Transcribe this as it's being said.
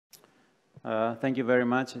Thank you very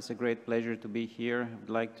much. It's a great pleasure to be here. I'd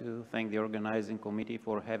like to thank the organizing committee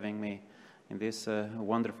for having me in this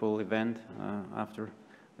wonderful event after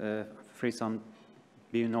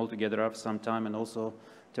being all together after some time, and also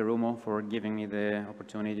Terumo for giving me the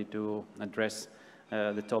opportunity to address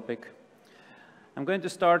the topic. I'm going to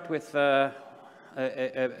start with a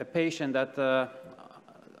patient that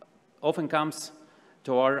often comes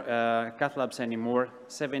to our cath labs anymore,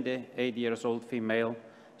 78 years old female.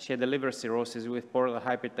 She had a liver cirrhosis with portal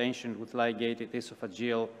hypertension with ligated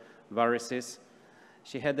esophageal varices.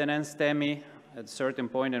 She had an NSTEMI at a certain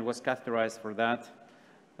point and was catheterized for that,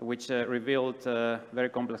 which revealed very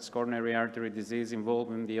complex coronary artery disease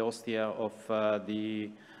involving the ostia of the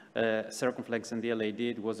circumflex and the LAD.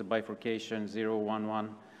 It was a bifurcation 0-1-1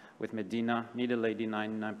 with Medina, needle AD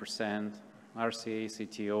 99%, RCA,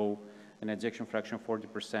 CTO, an ejection fraction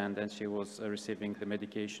 40%, and she was receiving the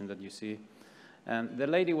medication that you see. And the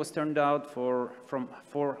lady was turned out from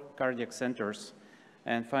 4 cardiac centers,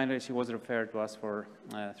 and finally she was referred to us for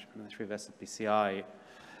 3-vessel PCI.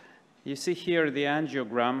 You see here the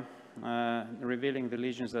angiogram revealing the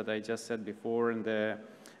lesions that I just said before and the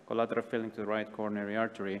collateral filling to the right coronary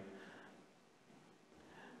artery.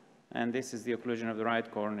 And this is the occlusion of the right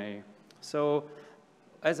coronary. So,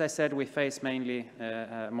 as I said, we face mainly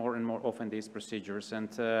more and more often these procedures. And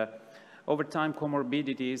over time,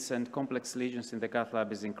 comorbidities and complex lesions in the cath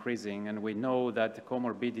lab is increasing, and we know that the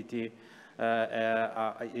comorbidity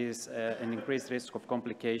is an increased risk of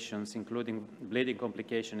complications, including bleeding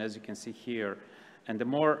complication, as you can see here. And the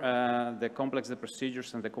more the complex the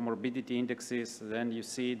procedures and the comorbidity indexes, then you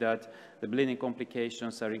see that the bleeding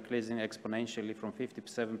complications are increasing exponentially from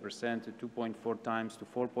 57% to 2.4 times to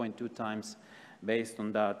 4.2 times based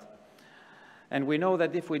on that. And we know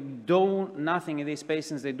that if we do nothing in these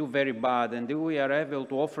patients, they do very bad. And if we are able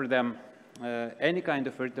to offer them any kind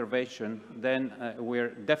of intervention, then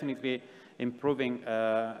we're definitely improving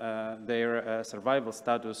their survival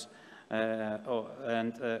status.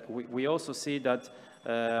 We also see that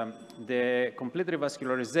the complete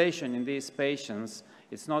revascularization in these patients,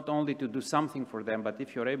 it's not only to do something for them, but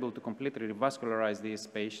if you're able to completely revascularize these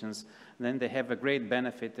patients, then they have a great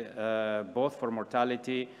benefit both for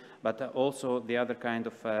mortality, but also the other kind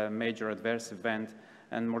of major adverse event,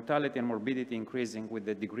 and mortality and morbidity increasing with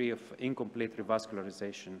the degree of incomplete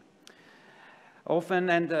revascularization. Often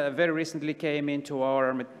and very recently came into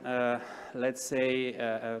our, let's say,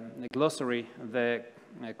 glossary, the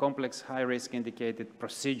complex high-risk indicated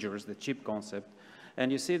procedures, the CHIP concept.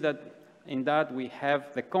 And you see that in that we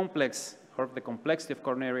have the complex or the complexity of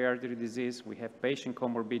coronary artery disease, we have patient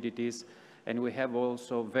comorbidities, and we have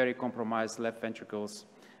also very compromised left ventricles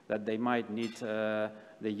that they might need the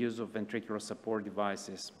use of ventricular support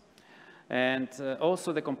devices. And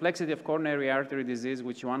also the complexity of coronary artery disease,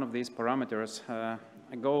 which one of these parameters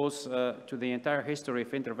goes to the entire history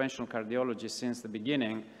of interventional cardiology since the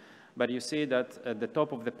beginning. But you see that at the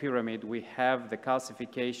top of the pyramid, we have the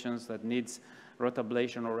calcifications that needs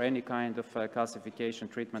rotablation or any kind of calcification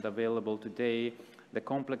treatment available today, the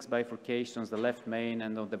complex bifurcations, the left main,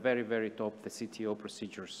 and on the very, very top, the CTO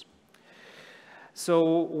procedures.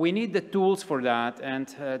 So we need the tools for that, and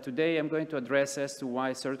today I'm going to address as to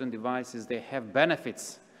why certain devices, they have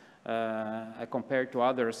benefits compared to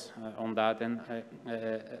others on that. And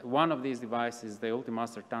one of these devices, the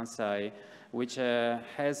Ultimaster Tansai, which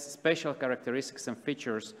has special characteristics and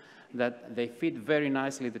features that they fit very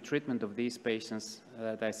nicely the treatment of these patients.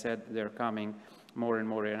 That I said they're coming more and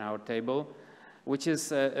more in our table, which is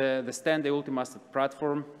the stand, the Ultimaster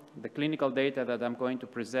platform, the clinical data that I'm going to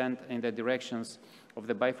present in the directions of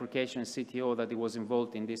the bifurcation CTO that it was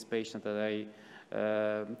involved in this patient that I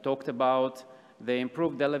talked about, the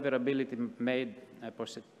improved deliverability made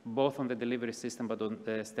both on the delivery system but on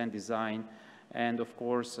the stand design, and of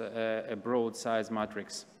course a broad size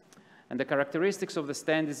matrix. And the characteristics of the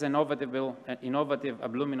stand is an innovative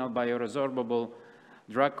abluminal bioresorbable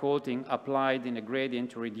drug coating applied in a gradient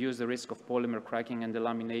to reduce the risk of polymer cracking and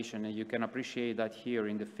delamination. And you can appreciate that here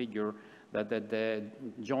in the figure, that the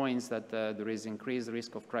joints that there is increased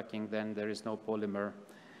risk of cracking, then there is no polymer.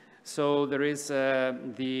 So there is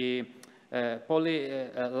the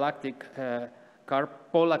polylactic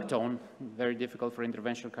carpolactone, very difficult for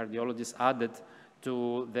interventional cardiologists, added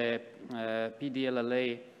to the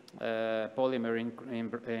PDLLA polymer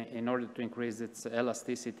in order to increase its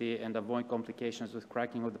elasticity and avoid complications with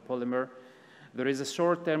cracking of the polymer. There is a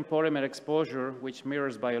short-term polymer exposure which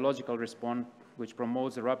mirrors biological response, which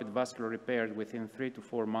promotes a rapid vascular repair within 3 to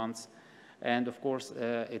 4 months. And of course,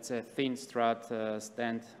 it's a thin strut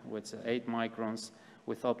stent with 8 microns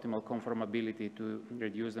with optimal conformability to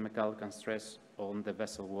reduce the mechanical stress on the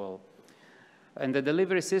vessel wall. And the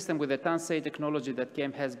delivery system with the TANSA technology that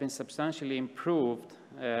came has been substantially improved.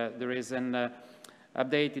 There is an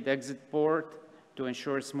updated exit port to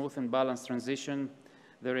ensure smooth and balanced transition.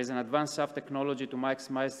 There is an advanced shaft technology to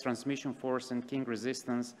maximize transmission force and kink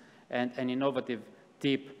resistance, and an innovative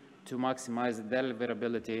tip to maximize the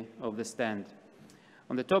deliverability of the stand.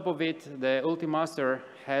 On the top of it, the Ultimaster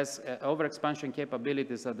has overexpansion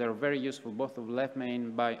capabilities that are very useful, both of left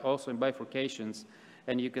main, also in bifurcations.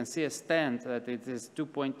 And you can see a stand that it is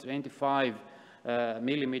 2.25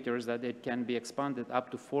 millimeters, that it can be expanded up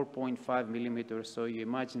to 4.5 millimeters. So you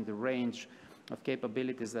imagine the range of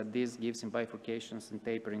capabilities that this gives in bifurcations and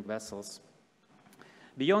tapering vessels.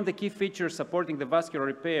 Beyond the key features supporting the vascular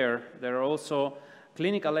repair, there are also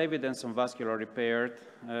clinical evidence on vascular repair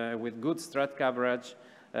with good strut coverage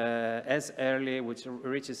as early, which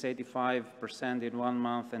reaches 85% in 1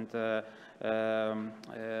 month and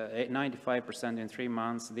 95% in 3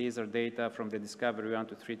 months. These are data from the Discovery 1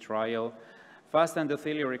 to 3 trial. Fast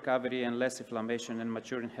endothelial recovery and less inflammation and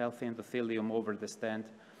maturing healthy endothelium over the stent.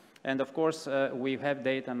 And of course, we have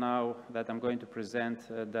data now that I'm going to present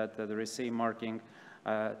that there is CE marking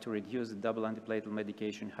to reduce the double antiplatelet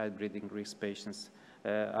medication high bleeding risk patients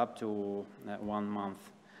up to 1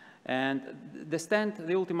 month. And the stent,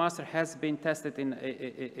 the Ultimaster, has been tested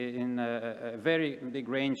in a very big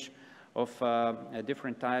range of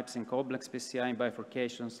different types in complex PCI, in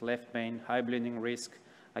bifurcations, left main, high bleeding risk,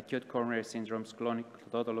 acute coronary syndromes, chronic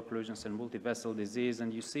total occlusions, and multivessel disease.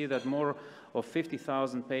 And you see that more of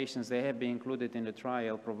 50,000 patients, they have been included in the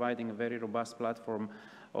trial, providing a very robust platform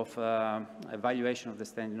of evaluation of the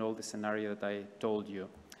stent in all the scenarios that I told you.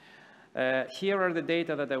 Here are the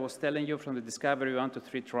data that I was telling you from the Discovery 1 to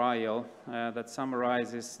 3 trial that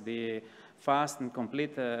summarizes the fast and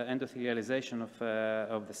complete endothelialization of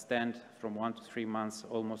the stent from 1 to 3 months,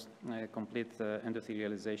 almost complete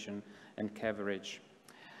endothelialization and coverage.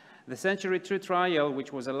 The Century 2 trial,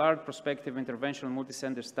 which was a large prospective interventional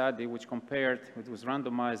multicenter study, which compared, it was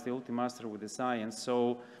randomized, the Ultimaster with the Science,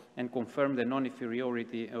 and confirmed the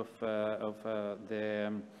non-inferiority of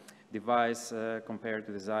the device compared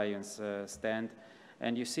to the Science stent.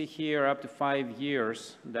 And you see here up to 5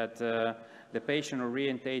 years that the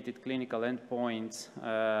patient-orientated clinical endpoints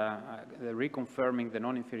reconfirming the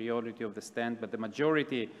non-inferiority of the stent, but the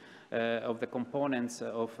majority of the components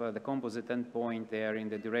of the composite endpoint, they are in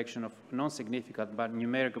the direction of non-significant but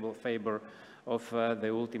numerical favor of the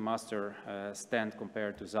Ultimaster stent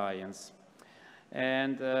compared to Science.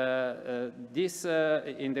 And this,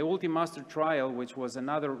 in the Ultimaster trial, which was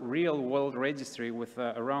another real-world registry with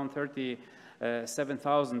around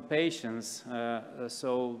 37,000 patients,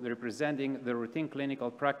 so representing the routine clinical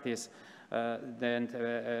practice, then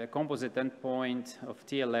composite endpoint of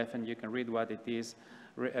TLF, and you can read what it is,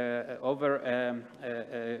 over a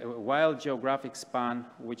wide geographic span,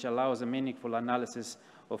 which allows a meaningful analysis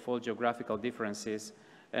of all geographical differences.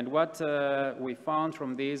 And what we found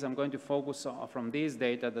from these, I'm going to focus on from these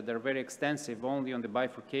data that they're very extensive only on the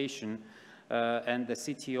bifurcation and the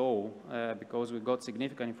CTO, because we got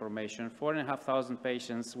significant information. 4,500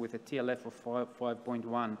 patients with a TLF of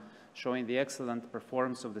 5.1, showing the excellent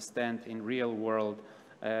performance of the stent in real world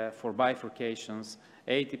for bifurcations.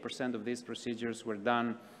 80% of these procedures were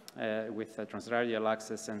done with transradial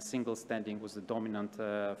access, and single stenting was the dominant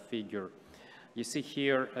figure. You see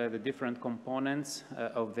here the different components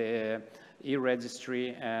of the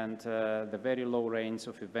e-registry and the very low range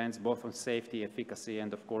of events, both on safety, efficacy,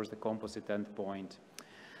 and of course the composite endpoint.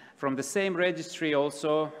 From the same registry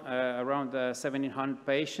also, around 1,700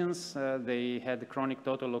 patients, they had chronic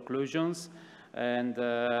total occlusions. And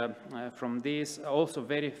from these, also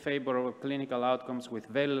very favorable clinical outcomes with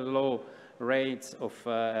very low rates of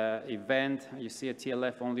event. You see a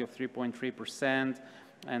TLF only of 3.3%.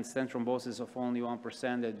 and stent thrombosis of only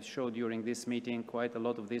 1% that showed during this meeting quite a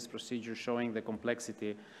lot of these procedures, showing the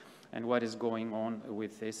complexity and what is going on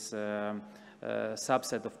with this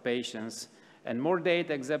subset of patients. And more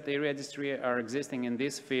data except the registry are existing in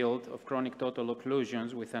this field of chronic total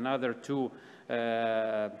occlusions with another 2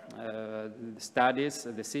 studies,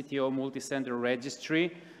 the CTO multicenter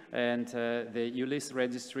registry and the ULIS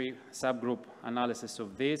registry subgroup analysis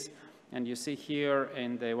of this. And you see here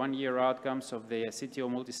in the 1-year outcomes of the CTO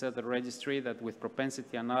multicenter registry that with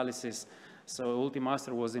propensity analysis, so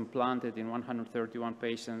Ultimaster was implanted in 131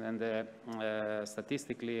 patients and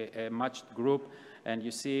statistically a matched group. And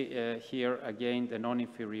you see here again the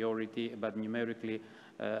non-inferiority, but numerically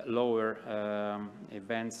lower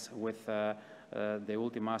events with the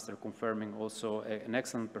Ultimaster confirming also an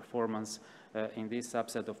excellent performance in this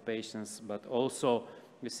subset of patients, but also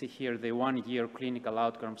you see here the 1-year clinical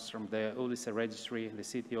outcomes from the ULIS registry, the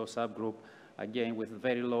CTO subgroup, again, with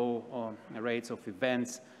very low rates of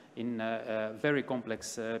events in a very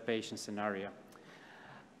complex patient scenario.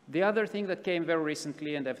 The other thing that came very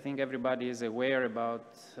recently, and I think everybody is aware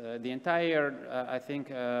about, the entire,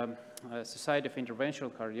 Society of Interventional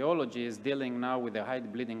Cardiology is dealing now with the high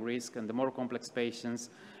bleeding risk and the more complex patients,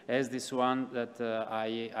 as this one that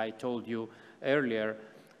I told you earlier.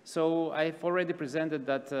 So I've already presented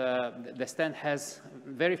that the stent has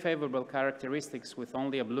very favorable characteristics with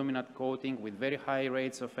only a bluminate coating, with very high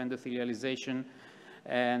rates of endothelialization,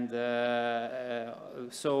 and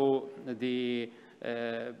so the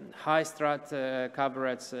high strat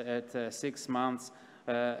coverage at 6 months,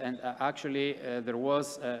 and actually there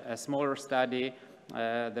was a smaller study,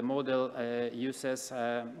 the model uses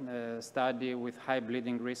study with high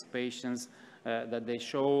bleeding risk patients that they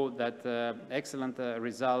show that excellent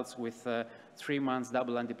results with 3 months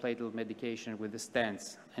double antiplatelet medication with the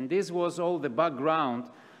stents. And this was all the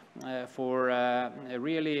background for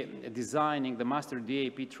really designing the master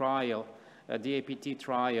DAP trial, DAPT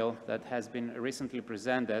trial that has been recently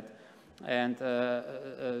presented. And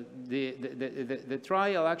the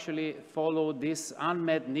trial actually followed this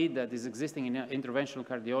unmet need that is existing in interventional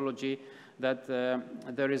cardiology, that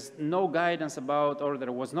there is no guidance about, or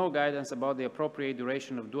there was no guidance about the appropriate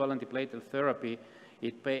duration of dual antiplatelet therapy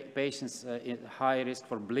in patients in high risk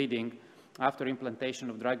for bleeding after implantation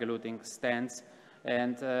of drug-eluting stents.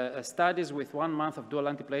 And studies with 1 month of dual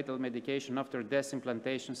antiplatelet medication after DES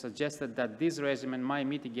implantation suggested that this regimen might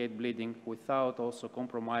mitigate bleeding without also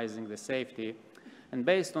compromising the safety. And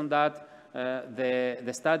based on that,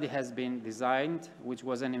 the study has been designed, which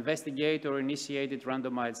was an investigator-initiated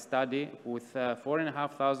randomized study with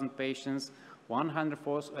 4,500 patients, 100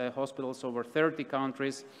 hospitals over 30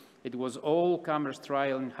 countries. It was all-comers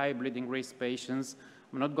trial in high bleeding risk patients.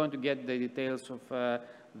 I'm not going to get the details of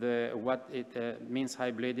what it means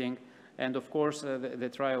high bleeding. And of course, the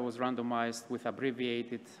trial was randomized with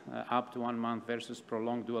abbreviated up to 1 month versus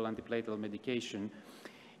prolonged dual antiplatelet medication.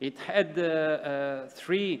 It had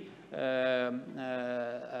 3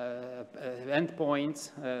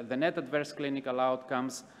 endpoints, the net adverse clinical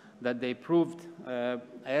outcomes that they proved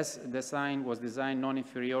as design was designed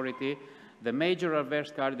non-inferiority, the major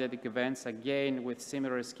adverse cardiac events, again with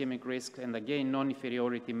similar ischemic risk, and again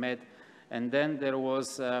non-inferiority met. And then there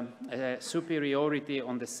was superiority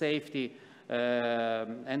on the safety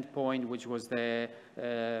endpoint, which was the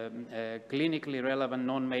clinically relevant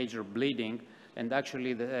non-major bleeding. And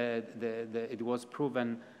actually, it was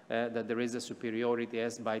proven that there is a superiority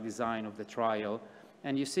as by design of the trial.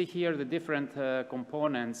 And you see here the different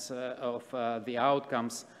components of the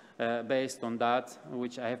outcomes based on that,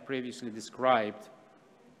 which I have previously described.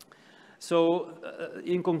 So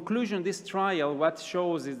in conclusion, this trial, what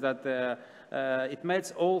shows is that it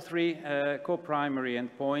met all 3 co-primary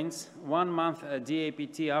endpoints. 1 month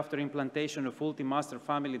DAPT after implantation of Ultimaster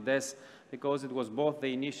family DES, because it was both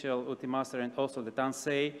the initial Ultimaster and also the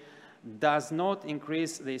Tansei, does not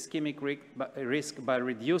increase the ischemic risk but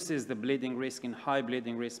reduces the bleeding risk in high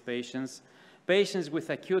bleeding risk patients. Patients with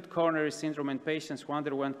acute coronary syndrome and patients who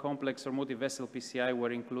underwent complex or multivessel PCI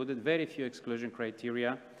were included, very few exclusion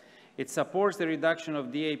criteria. It supports the reduction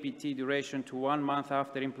of DAPT duration to 1 month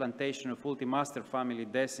after implantation of Ultimaster family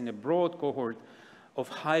DES in a broad cohort of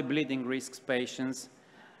high bleeding risk patients.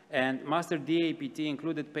 And master DAPT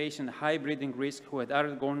included patients high bleeding risk who had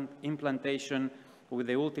undergone implantation with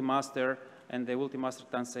the Ultimaster and the Ultimaster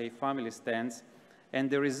Tansei family stents. And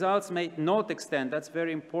the results may not extend, that's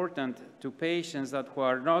very important, to patients that who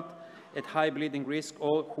are not at high bleeding risk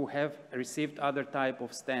or who have received other type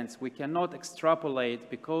of stents. We cannot extrapolate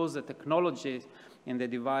because the technology in the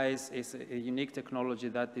device is a unique technology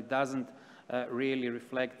that it doesn't really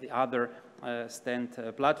reflect the other stent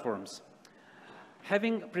platforms.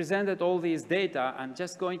 Having presented all these data, I'm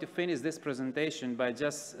just going to finish this presentation by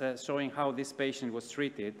just showing how this patient was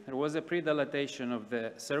treated. There was a predilatation of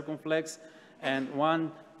the circumflex, and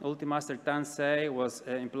 1 Ultimaster Tansei was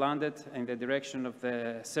implanted in the direction of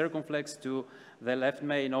the circumflex to the left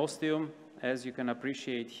main ostium, as you can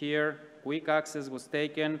appreciate here. Weak access was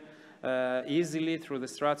taken easily through the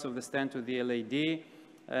struts of the stent to the LAD,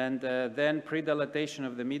 and then predilatation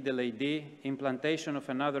of the mid-LAD, implantation of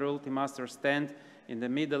another Ultimaster stent in the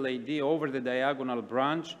mid-LAD over the diagonal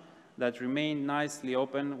branch that remained nicely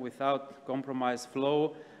open without compromised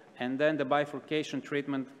flow. And then the bifurcation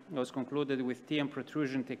treatment was concluded with TM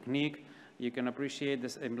protrusion technique. You can appreciate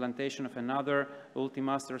this implantation of another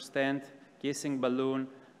Ultimaster stent, kissing balloon.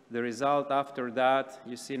 The result after that,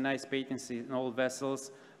 you see nice patency in all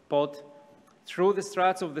vessels, pot through the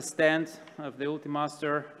struts of the stent of the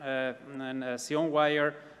Ultimaster and Sion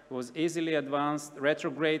wire. was easily advanced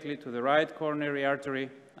retrogradely to the right coronary artery.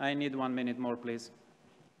 I need 1 minute more, please.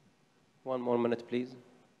 1 more minute, please.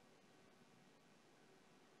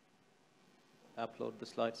 Upload the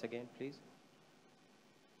slides again, please.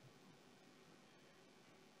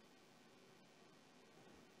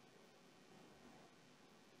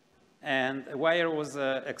 And a wire was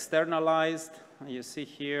externalized, you see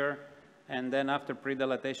here, and then after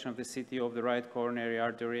pre-dilatation of the CTO of the right coronary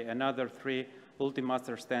artery, another 3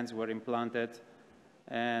 Ultimaster stents were implanted,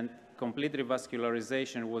 and complete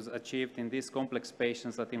revascularization was achieved in these complex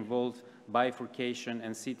patients that involved bifurcation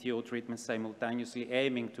and CTO treatment simultaneously,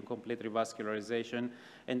 aiming to complete revascularization.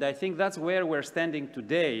 And I think that's where we're standing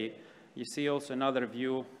today. You see also another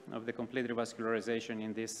view of the complete revascularization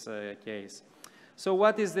in this case. So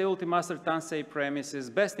what is the Ultimaster TANSEI premises?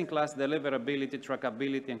 Best-in-class deliverability,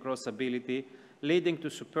 trackability, and crossability, leading to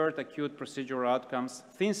superb acute procedural outcomes,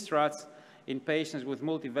 thin struts in patients with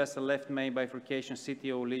multivessel left main bifurcation,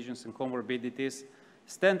 CTO lesions, and comorbidities,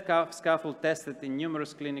 stent scaffold tested in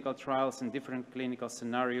numerous clinical trials in different clinical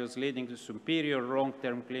scenarios, leading to superior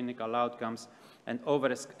long-term clinical outcomes and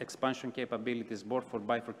overexpansion capabilities, both for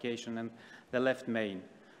bifurcation and the left main.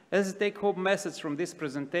 As a take-home message from this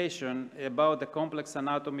presentation about the complex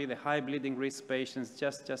anatomy, the high bleeding risk patients,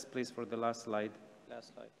 just please for the last slide.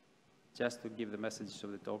 Last slide. Just to give the message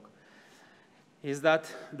of the talk, is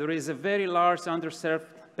that there is a very large underserved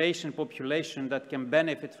patient population that can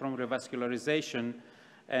benefit from revascularization.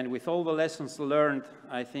 And with all the lessons learned,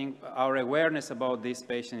 I think our awareness about this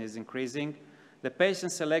patient is increasing. The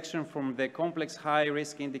patient selection from the complex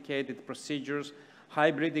high-risk indicated procedures, high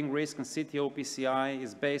bleeding risk and CTO PCI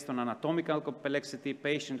is based on anatomical complexity,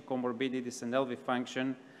 patient comorbidities, and LV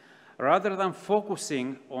function. Rather than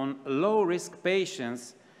focusing on low-risk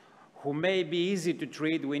patients who may be easy to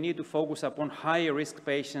treat, we need to focus upon higher-risk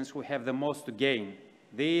patients who have the most to gain.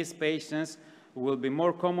 These patients will be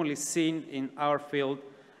more commonly seen in our field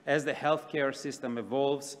as the healthcare system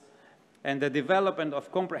evolves, and the development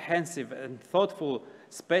of comprehensive and thoughtful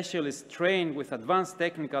specialists trained with advanced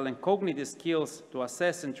technical and cognitive skills to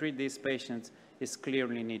assess and treat these patients is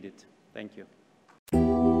clearly needed. Thank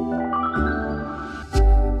you.